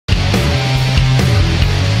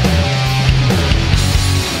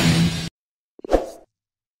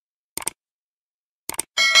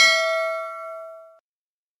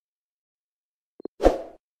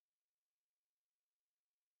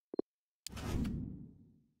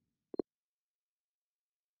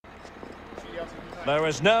There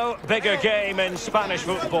is no bigger game in Spanish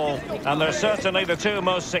football, and they're certainly the two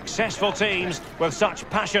most successful teams with such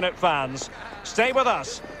passionate fans. Stay with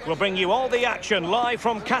us. We'll bring you all the action live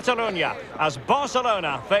from Catalonia as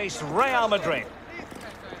Barcelona face Real Madrid.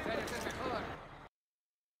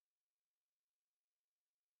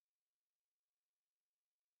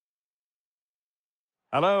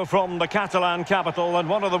 Hello from the Catalan capital and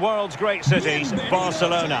one of the world's great cities,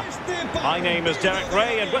 Barcelona. My name is Derek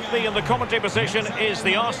Ray, and with me in the commentary position is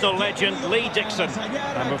the Arsenal legend Lee Dixon.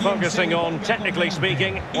 And we're focusing on, technically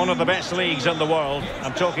speaking, one of the best leagues in the world.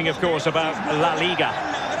 I'm talking, of course, about La Liga.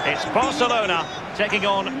 It's Barcelona taking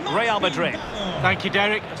on Real Madrid. Thank you,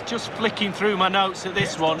 Derek. Just flicking through my notes at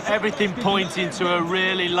this one. Everything pointing to a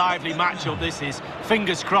really lively matchup, this is.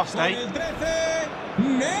 Fingers crossed, eh?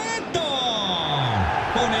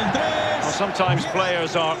 Well, sometimes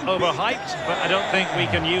players are overhyped, but I don't think we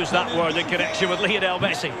can use that word in connection with Lionel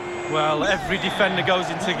Messi. Well, every defender goes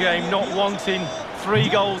into a game not wanting 3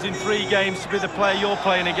 goals in 3 games to be the player you're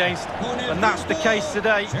playing against, and that's the case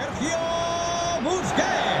today.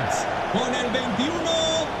 Con el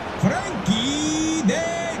 21, Frankie de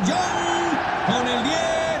Jong. Con el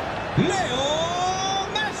 10, Leo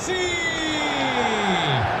Messi.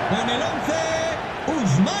 Con el 11,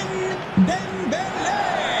 Ousmane Dembélé.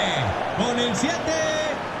 Con el 7,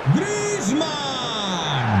 Griezmann.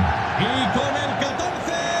 Y con el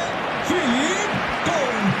 14, Philippe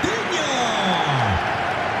Coutinho.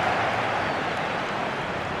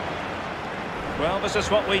 Well, this is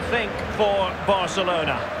what we think for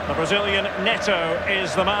Barcelona. The Brazilian Neto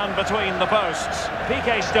is the man between the posts.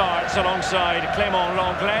 Piqué starts alongside Clément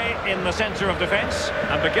Lenglet in the centre of defence.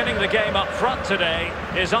 And beginning the game up front today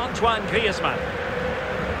is Antoine Griezmann.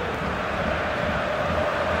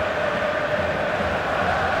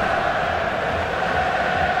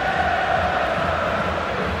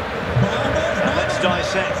 Let's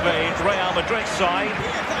dissect the Real Madrid side.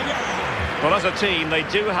 Well, as a team, they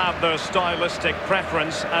do have their stylistic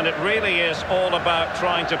preference, and it really is all about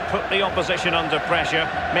trying to put the opposition under pressure,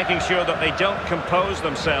 making sure that they don't compose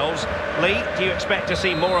themselves. Lee, do you expect to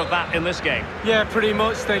see more of that in this game? Yeah, pretty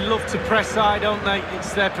much. They love to press high, don't they?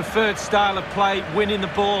 It's their preferred style of play, winning the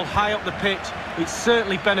ball high up the pitch. It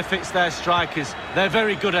certainly benefits their strikers. They're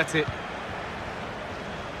very good at it.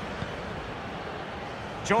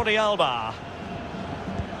 Jordi Alba.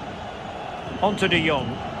 On to De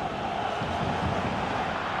Jong.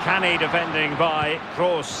 Canny defending by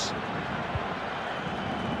Kroos.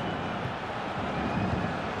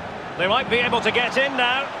 They might be able to get in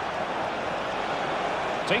now.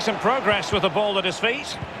 See some progress with the ball at his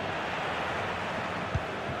feet.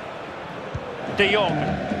 De Jong.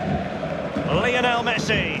 Lionel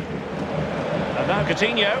Messi. And now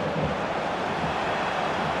Coutinho.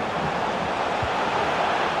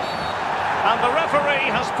 And the referee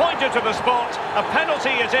has pointed to the spot. A penalty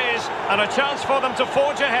it is, and a chance for them to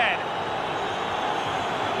forge ahead.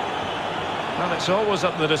 Well, it's always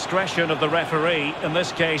at the discretion of the referee, in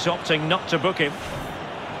this case opting not to book him.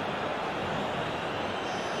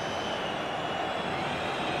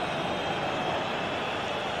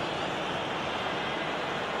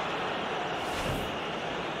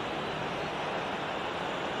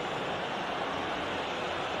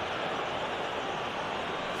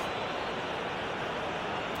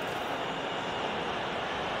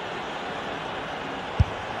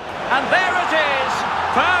 And there it is,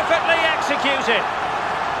 perfectly executed.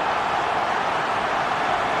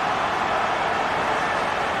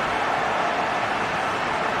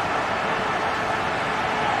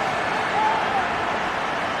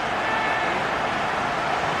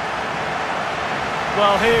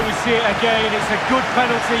 Well, here we see it again. It's a good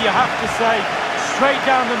penalty, you have to say. Straight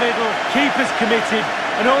down the middle, keeper's committed,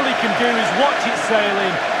 and all he can do is watch it sail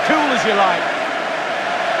in. Cool as you like.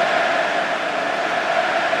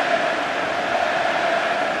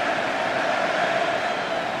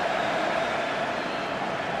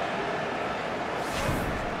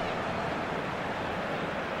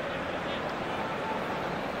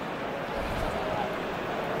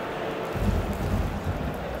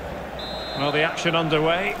 Well, the action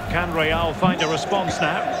underway. Can Real find a response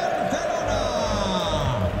now?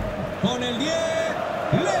 Con el 10,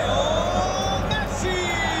 Leo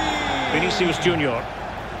Messi. Vinicius Junior.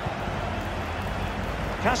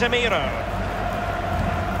 Casemiro.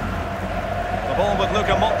 The ball with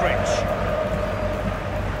Luka Modric.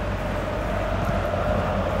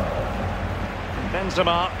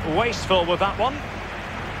 Benzema wasteful with that one.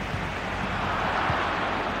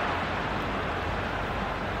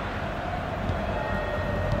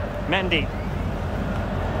 Mendy.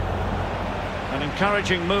 An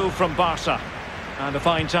encouraging move from Barca. And a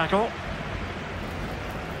fine tackle.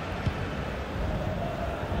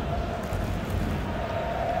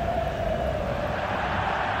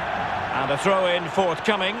 And a throw-in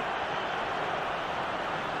forthcoming.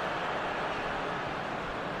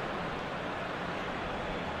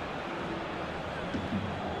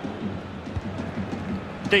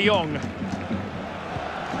 De Jong.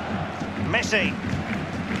 Messi.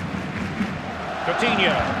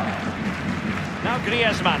 Coutinho. Now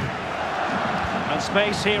Griezmann. And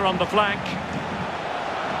space here on the flank.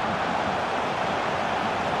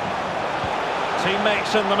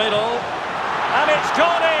 Teammates in the middle. And it's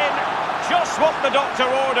gone in! Just what the doctor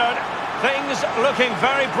ordered. Things looking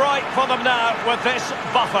very bright for them now with this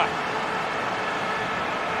buffer.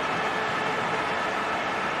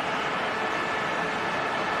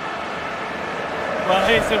 Well,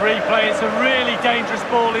 here's the replay. It's a really dangerous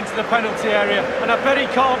ball into the penalty area, and I bet he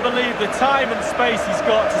can't believe the time and space he's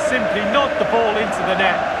got to simply nod the ball into the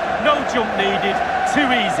net. No jump needed, too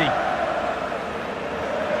easy.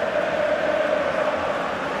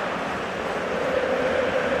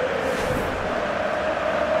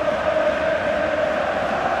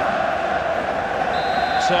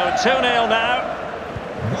 So 2-0 now.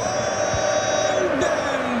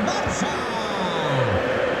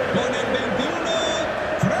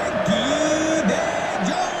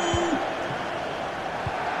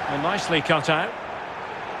 Nicely cut out.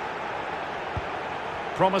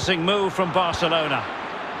 Promising move from Barcelona.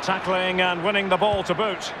 Tackling and winning the ball to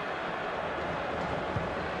boot.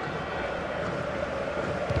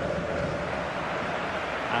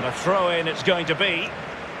 And a throw-in it's going to be.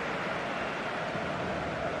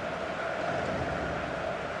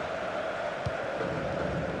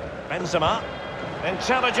 Benzema.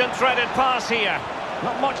 Intelligent threaded pass here.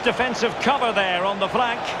 Not much defensive cover there on the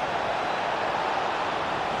flank.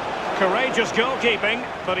 Courageous goalkeeping,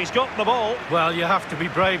 but he's got the ball. Well, you have to be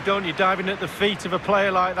brave, don't you, diving at the feet of a player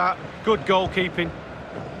like that. Good goalkeeping.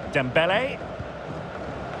 Dembele.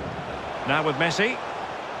 Now with Messi.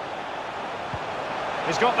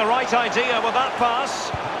 He's got the right idea with that pass.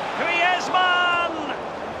 Griezmann!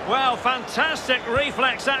 Well, fantastic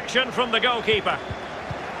reflex action from the goalkeeper.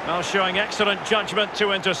 Now showing excellent judgment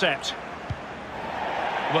to intercept.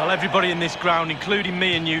 Well, everybody in this ground, including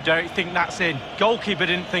me and you, Derek, think that's in. Goalkeeper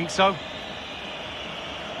didn't think so.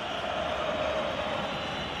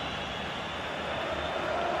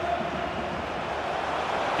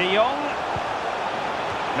 De Jong.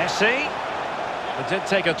 Messi. It did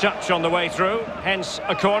take a touch on the way through, hence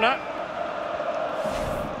a corner.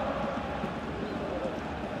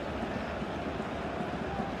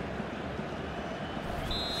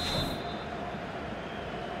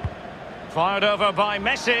 Fired over by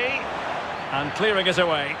Messi, and clearing it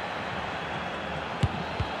away.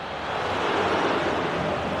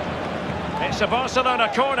 It's a Barcelona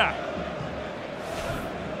corner.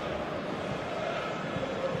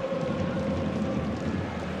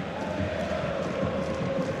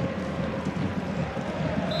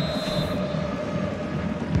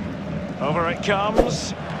 Over it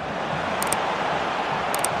comes.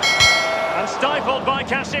 And stifled by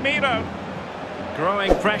Casemiro.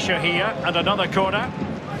 Growing pressure here, and another corner.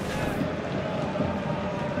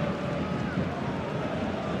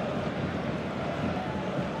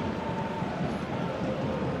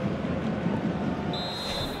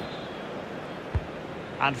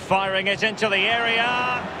 And firing it into the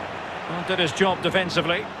area. Well, did his job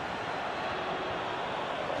defensively.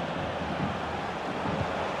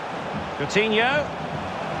 Coutinho.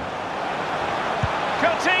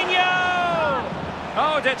 Coutinho!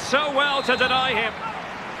 Oh, did so well to deny him.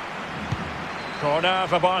 Corner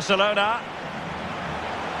for Barcelona.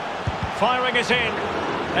 Firing it in.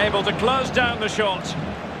 Able to close down the shot.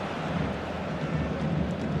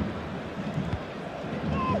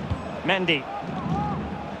 Mendy.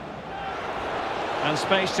 And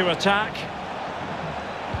space to attack.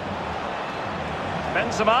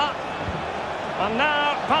 Benzema. And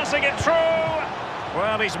now passing it through.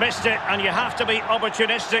 Well, he's missed it, and you have to be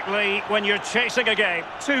opportunistically when you're chasing a game.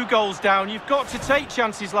 2 goals down. You've got to take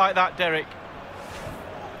chances like that, Derek.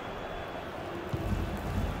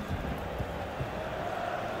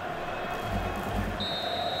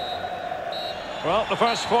 Well, the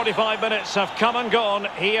first 45 minutes have come and gone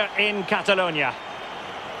here in Catalonia.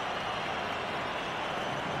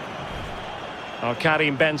 Well,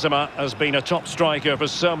 Karim Benzema has been a top striker for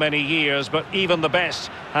so many years, but even the best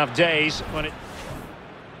have days when it...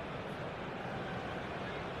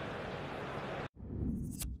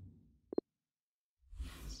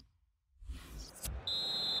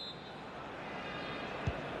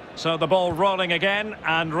 So the ball rolling again,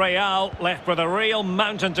 and Real left with a real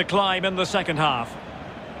mountain to climb in the second half.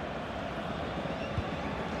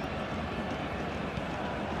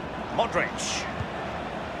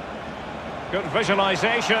 Good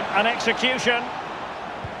visualisation and execution.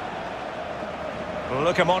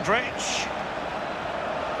 Luka Modric.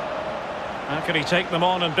 How can he take them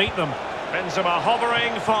on and beat them? Benzema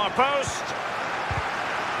hovering, far post.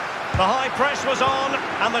 The high press was on,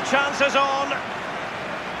 and the chance is on.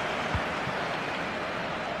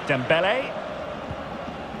 Dembele.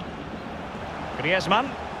 Griezmann.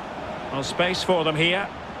 No space for them here.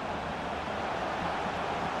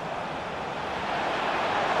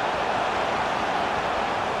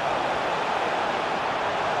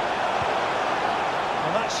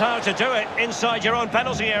 Well, that's how to do it inside your own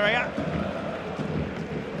penalty area.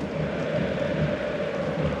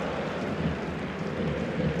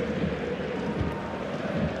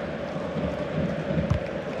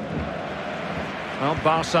 Well,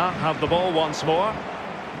 Barca have the ball once more.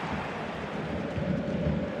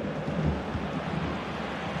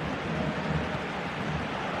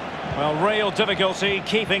 Well, real difficulty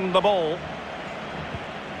keeping the ball.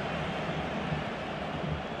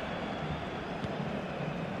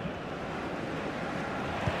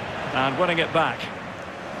 And winning it back.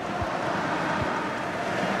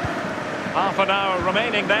 Half an hour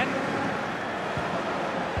remaining then.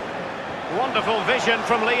 Wonderful vision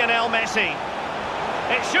from Lionel Messi.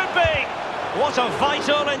 It should be. What a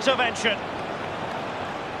vital intervention.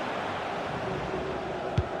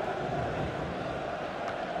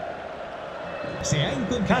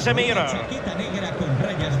 Casemiro.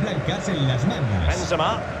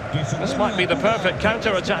 Benzema. This might be the perfect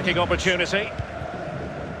counter-attacking opportunity.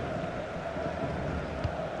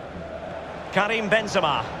 Karim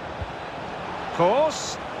Benzema.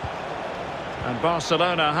 Course. And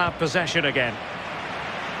Barcelona have possession again.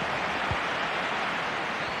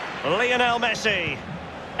 Lionel Messi.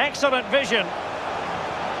 Excellent vision.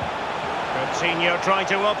 Coutinho trying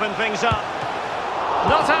to open things up.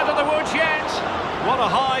 Not out of the woods yet. What a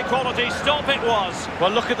high-quality stop it was.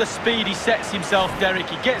 Well, look at the speed he sets himself, Derek.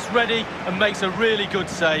 He gets ready and makes a really good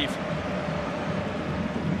save.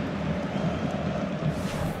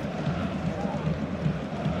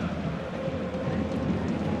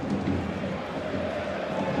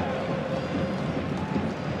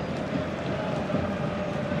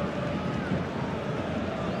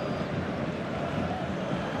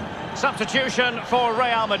 Substitution for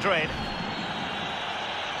Real Madrid.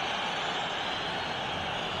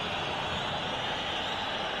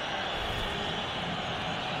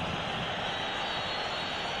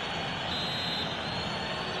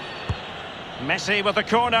 Messi with the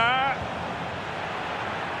corner.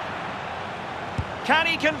 Can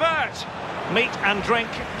he convert? Meat and drink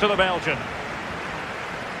to the Belgian.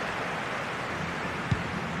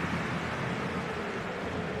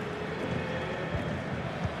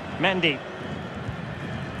 Mendy.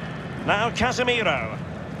 Now Casemiro.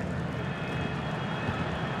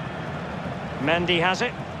 Mendy has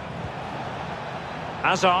it.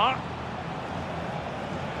 Hazard.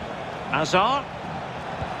 Hazard.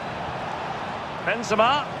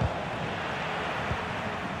 Benzema.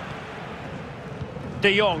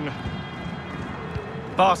 De Jong.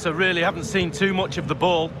 Barca really haven't seen too much of the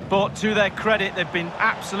ball, but to their credit, they've been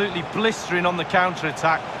absolutely blistering on the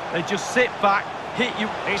counter-attack. They just sit back, hit you.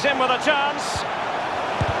 He's in with a chance.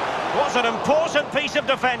 What an important piece of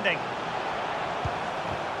defending.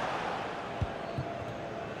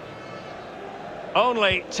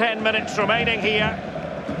 Only 10 minutes remaining here.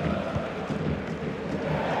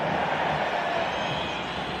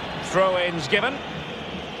 Throw-ins given.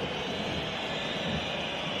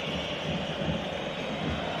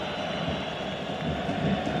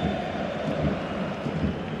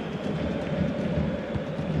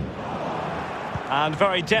 And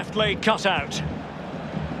very deftly cut out.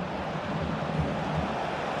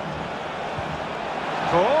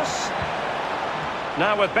 Course.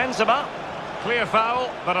 Now with Benzema. Clear foul,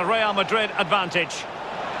 but a Real Madrid advantage.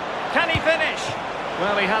 Can he finish?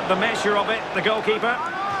 Well, he had the measure of it, the goalkeeper.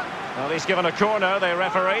 Well, he's given a corner, the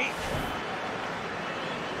referee.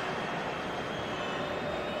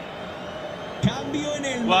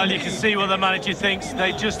 Well, you can see what the manager thinks.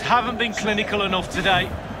 They just haven't been clinical enough today.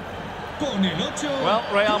 Well,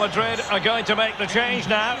 Real Madrid are going to make the change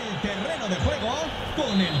now.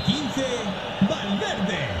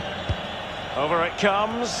 Over it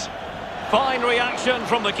comes. Fine reaction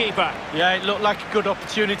from the keeper. Yeah, it looked like a good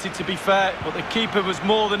opportunity, to be fair, but the keeper was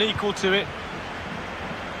more than equal to it.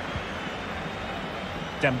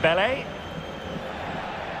 Dembele.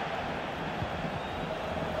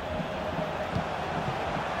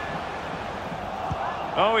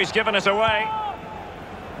 Oh, he's given it away.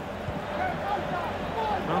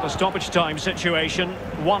 Well, the stoppage time situation.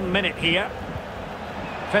 1 minute here.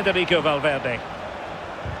 Federico Valverde.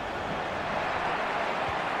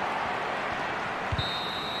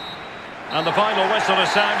 And the final whistle has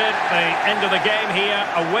sounded. The end of the game here,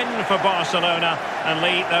 a win for Barcelona. And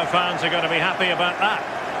Lee, their fans are going to be happy about that.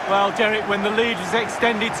 Well, Derek, when the lead was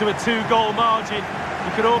extended to a 2-goal margin,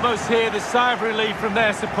 you could almost hear the sigh of relief from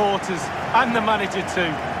their supporters, and the manager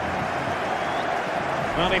too.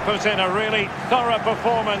 Well, he put in a really thorough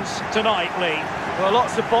performance tonight, Lee. Well,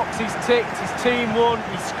 lots of boxes ticked, his team won,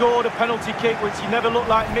 he scored a penalty kick which he never looked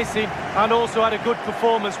like missing, and also had a good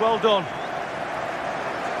performance. Well done.